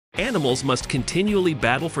Animals must continually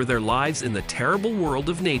battle for their lives in the terrible world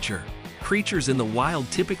of nature. Creatures in the wild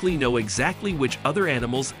typically know exactly which other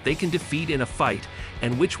animals they can defeat in a fight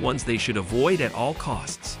and which ones they should avoid at all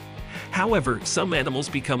costs. However, some animals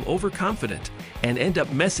become overconfident and end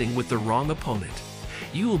up messing with the wrong opponent.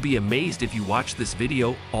 You will be amazed if you watch this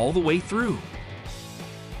video all the way through.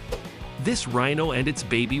 This rhino and its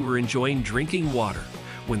baby were enjoying drinking water.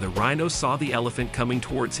 When the rhino saw the elephant coming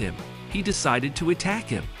towards him, he decided to attack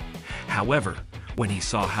him. However, when he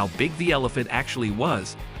saw how big the elephant actually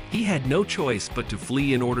was, he had no choice but to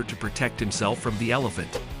flee in order to protect himself from the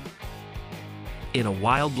elephant. In a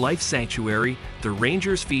wildlife sanctuary, the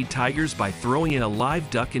rangers feed tigers by throwing in a live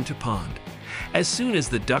duck into pond. As soon as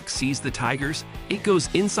the duck sees the tigers, it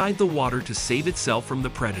goes inside the water to save itself from the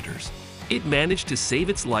predators. It managed to save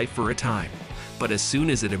its life for a time, but as soon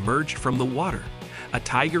as it emerged from the water, a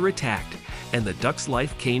tiger attacked, and the duck's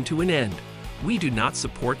life came to an end. We do not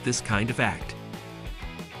support this kind of act.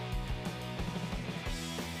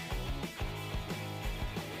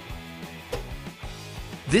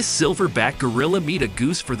 This silverback gorilla met a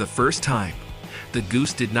goose for the first time. The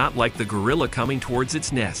goose did not like the gorilla coming towards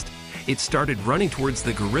its nest. It started running towards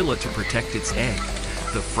the gorilla to protect its egg.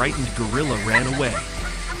 The frightened gorilla ran away.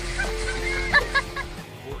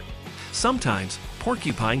 Sometimes,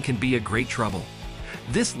 porcupine can be a great trouble.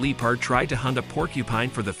 This leopard tried to hunt a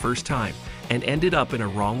porcupine for the first time and ended up in a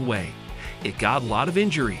wrong way. It got a lot of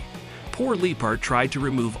injury. Poor leopard tried to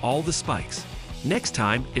remove all the spikes. Next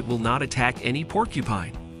time, it will not attack any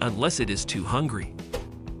porcupine unless it is too hungry.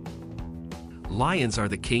 Lions are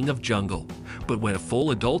the king of jungle, but when a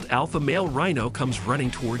full adult alpha male rhino comes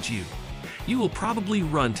running towards you, you will probably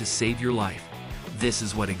run to save your life. This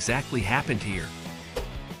is what exactly happened here.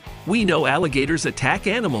 We know alligators attack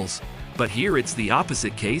animals, but here it's the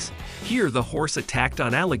opposite case. Here the horse attacked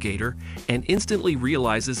an alligator and instantly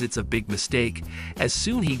realizes it's a big mistake as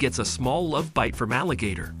soon he gets a small love bite from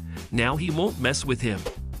alligator. Now he won't mess with him.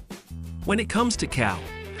 When it comes to cow,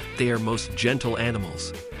 they are most gentle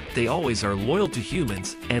animals. They always are loyal to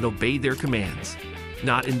humans and obey their commands.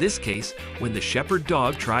 Not in this case, when the shepherd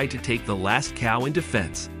dog tried to take the last cow in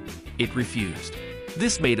defense. It refused.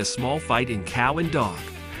 This made a small fight in cow and dog,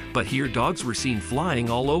 but here dogs were seen flying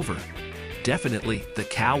all over. Definitely, the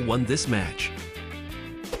cow won this match.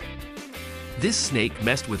 This snake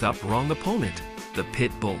messed with a wrong opponent, the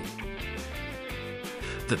pit bull.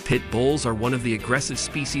 The pit bulls are one of the aggressive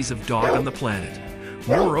species of dog on the planet.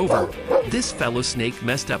 Moreover, this fellow snake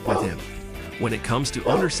messed up with him. When it comes to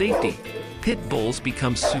owner safety, pit bulls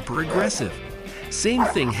become super aggressive. Same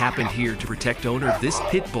thing happened here to protect owner. This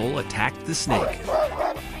pit bull attacked the snake.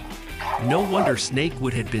 No wonder snake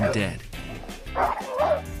would have been dead.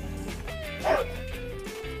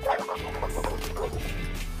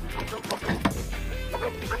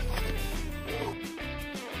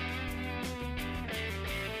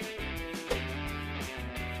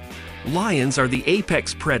 Lions are the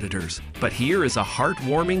apex predators, but here is a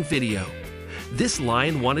heartwarming video. This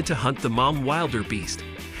lion wanted to hunt the mom wildebeest.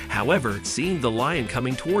 However, seeing the lion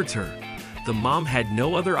coming towards her, the mom had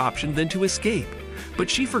no other option than to escape. But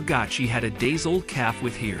she forgot she had a days-old calf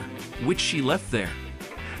with her, which she left there.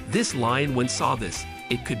 This lion, when saw this,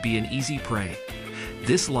 it could be an easy prey.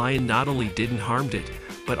 This lion not only didn't harm it,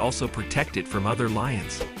 but also protect it from other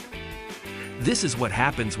lions. This is what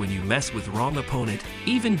happens when you mess with wrong opponent.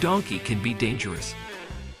 Even donkey can be dangerous.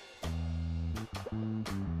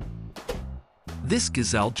 This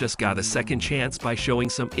gazelle just got a second chance by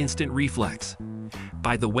showing some instant reflex.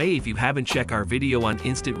 By the way, if you haven't checked our video on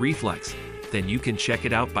instant reflex, then you can check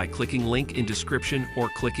it out by clicking link in description or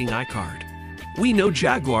clicking iCard. We know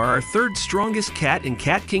jaguar are third strongest cat in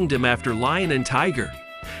cat kingdom after lion and tiger.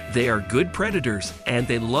 They are good predators and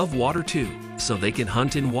they love water too, so they can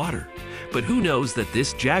hunt in water. But who knows that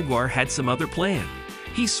this jaguar had some other plan?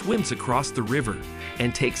 He swims across the river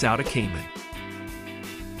and takes out a caiman.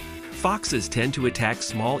 Foxes tend to attack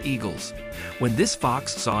small eagles. When this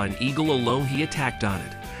fox saw an eagle alone, he attacked on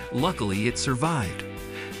it. Luckily, it survived.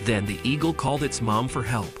 Then the eagle called its mom for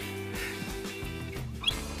help.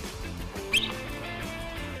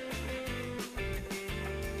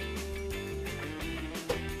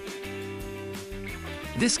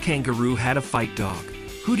 This kangaroo had a fight dog.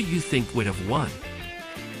 Who do you think would have won?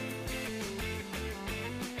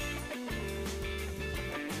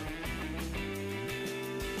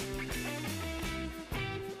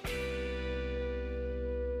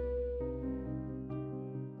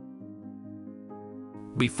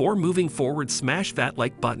 Before moving forward, smash that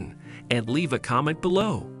like button and leave a comment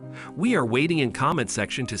below. We are waiting in comment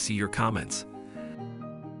section to see your comments.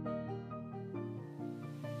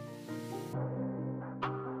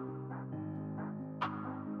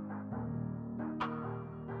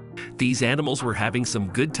 These animals were having some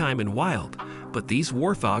good time in wild, but these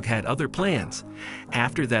warthog had other plans.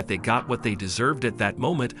 After that, they got what they deserved at that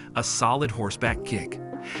moment, a solid horseback kick.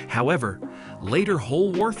 However, later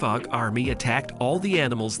whole warthog army attacked all the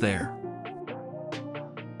animals there.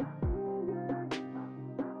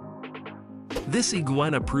 This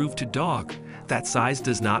iguana proved to dog that size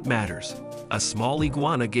does not matter. A small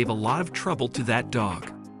iguana gave a lot of trouble to that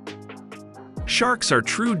dog. Sharks are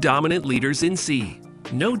true dominant leaders in sea.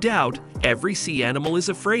 No doubt, every sea animal is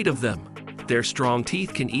afraid of them. Their strong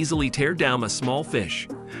teeth can easily tear down a small fish.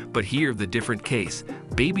 But here the different case.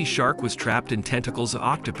 Baby shark was trapped in tentacles of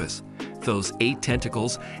octopus. Those 8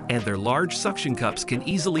 tentacles and their large suction cups can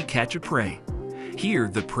easily catch a prey. Here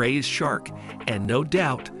the prey is shark, and no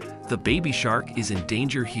doubt, the baby shark is in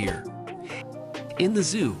danger here. In the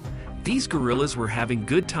zoo, these gorillas were having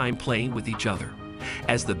good time playing with each other.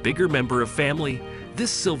 As the bigger member of family,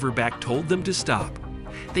 this silverback told them to stop.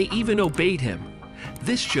 They even obeyed him.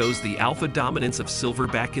 This shows the alpha dominance of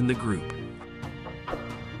silverback in the group.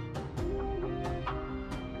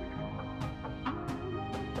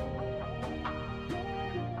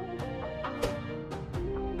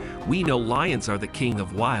 We know lions are the king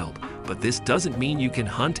of wild, but this doesn't mean you can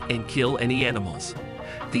hunt and kill any animals.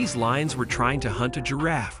 These lions were trying to hunt a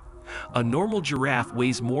giraffe. A normal giraffe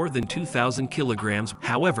weighs more than 2,000 kilograms.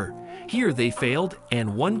 However, here they failed,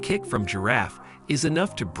 and one kick from giraffe is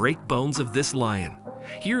enough to break bones of this lion.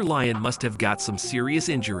 Here lion must have got some serious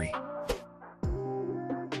injury.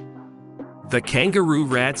 The kangaroo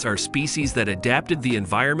rats are species that adapted the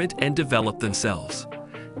environment and developed themselves.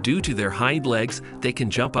 Due to their hind legs, they can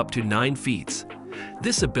jump up to 9 feet.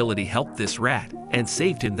 This ability helped this rat and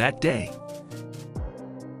saved him that day.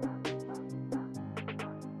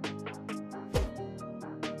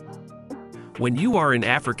 When you are in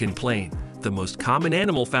African plain, the most common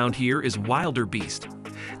animal found here is wildebeest.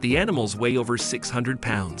 The animals weigh over 600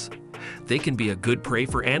 pounds. They can be a good prey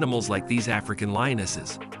for animals like these African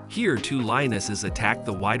lionesses. Here 2 lionesses attacked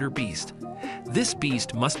the wildebeest. This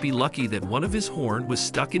beast must be lucky that one of his horn was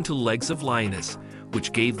stuck into legs of lioness,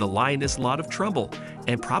 which gave the lioness a lot of trouble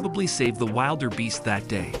and probably saved the wildebeest that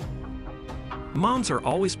day. Moms are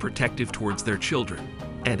always protective towards their children,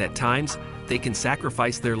 and at times they can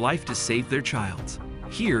sacrifice their life to save their child's.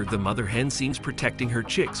 Here the mother hen seems protecting her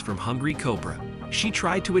chicks from hungry cobra. She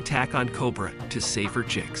tried to attack on cobra to save her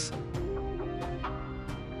chicks.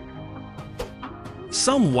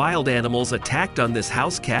 Some wild animals attacked on this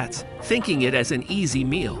house cats, thinking it as an easy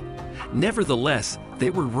meal. Nevertheless, they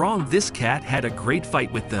were wrong. This cat had a great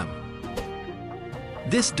fight with them.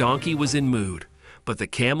 This donkey was in mood, but the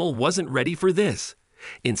camel wasn't ready for this.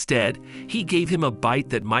 Instead, he gave him a bite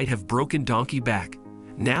that might have broken donkey back.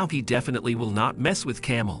 Now he definitely will not mess with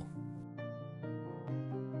camel.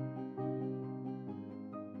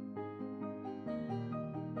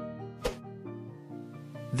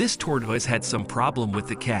 This tortoise had some problem with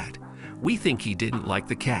the cat. We think he didn't like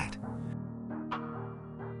the cat.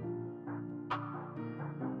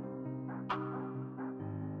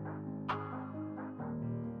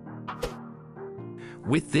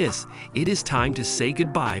 With this, it is time to say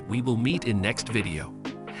goodbye. We will meet in next video.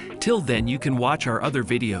 Till then, you can watch our other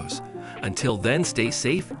videos. Until then, stay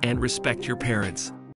safe and respect your parents.